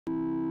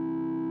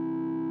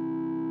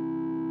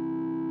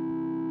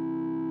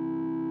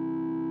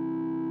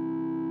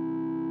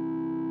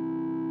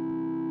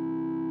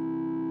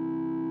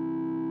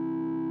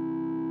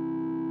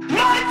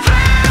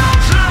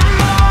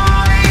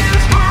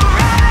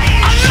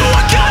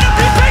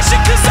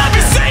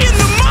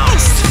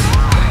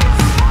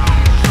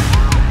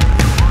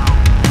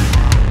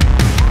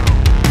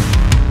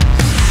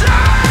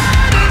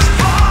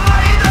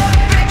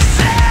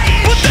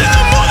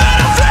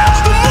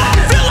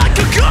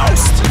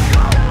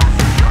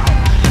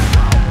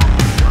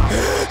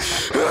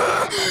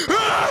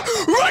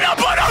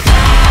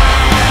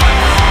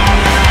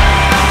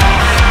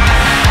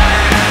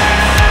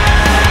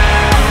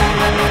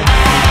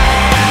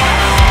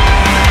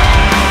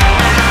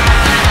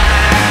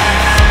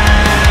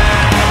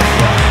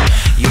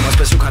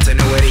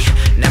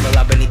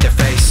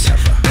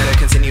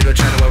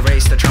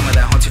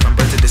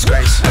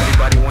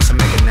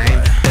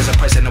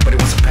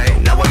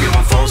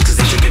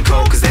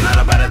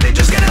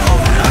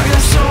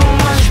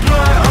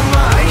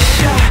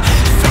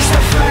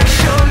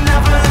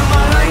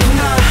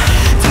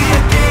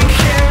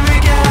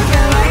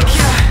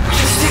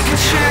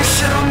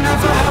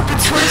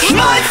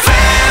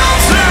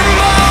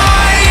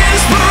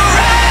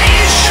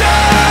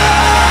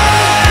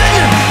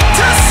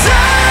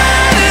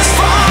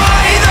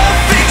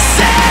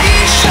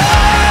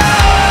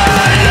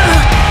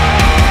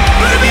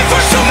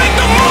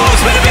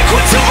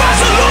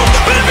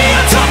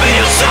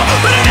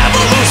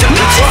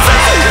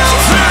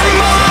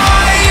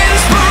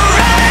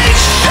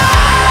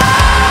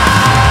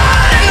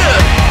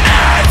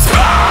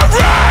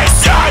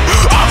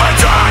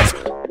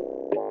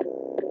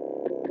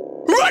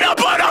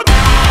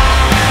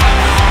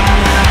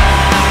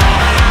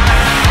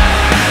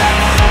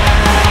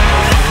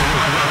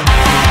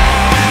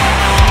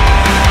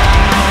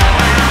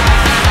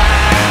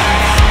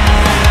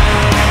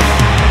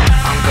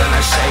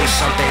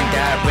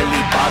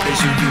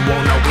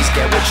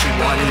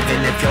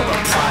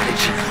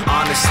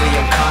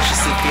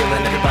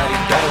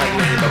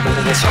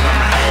this all in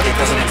my head, it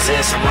doesn't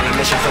exist. I'm on a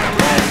mission for the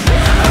bread.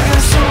 I got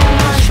so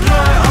much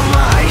blood on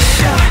my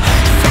ice, yeah.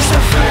 To fix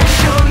the facts,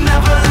 you'll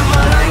never live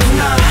my life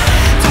now.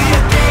 Do you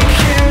think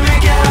you can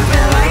make it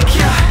happen like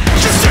ya?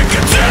 Just take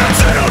a chance,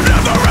 it'll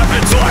never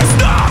happen twice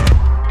now.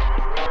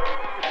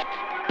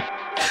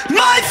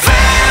 My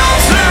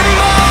fails are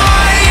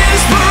my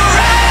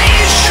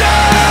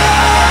inspiration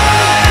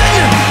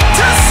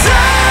to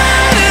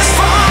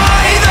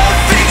satisfy the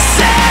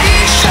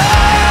fixation.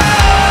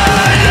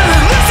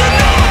 Listen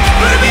up,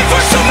 better be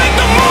first to make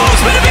the moves,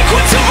 better be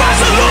quick to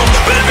rise alone,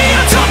 better be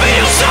on top of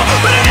yourself,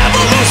 better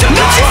never lose your mind.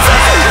 My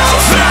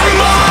fails are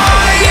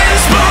my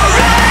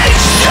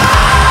inspiration.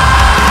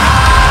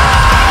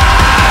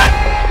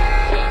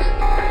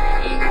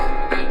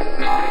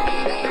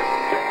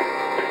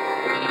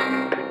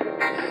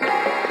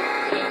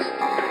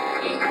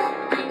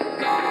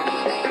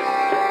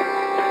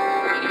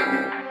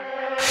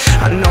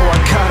 I know I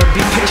gotta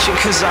be patient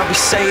cause I'll be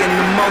saying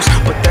the most,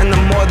 but then the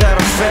more that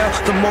I fail,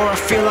 the more I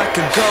feel like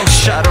a ghost.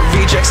 Shot of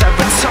rejects, have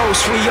a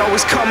toast, we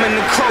always coming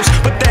in close,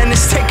 but then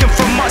it's taken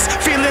from us,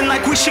 feeling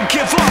like we should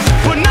give up.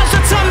 But now's the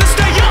time to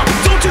stay up,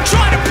 don't you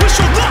try to push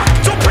your luck,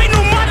 don't pay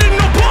no mind in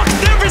no book,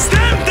 there is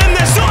that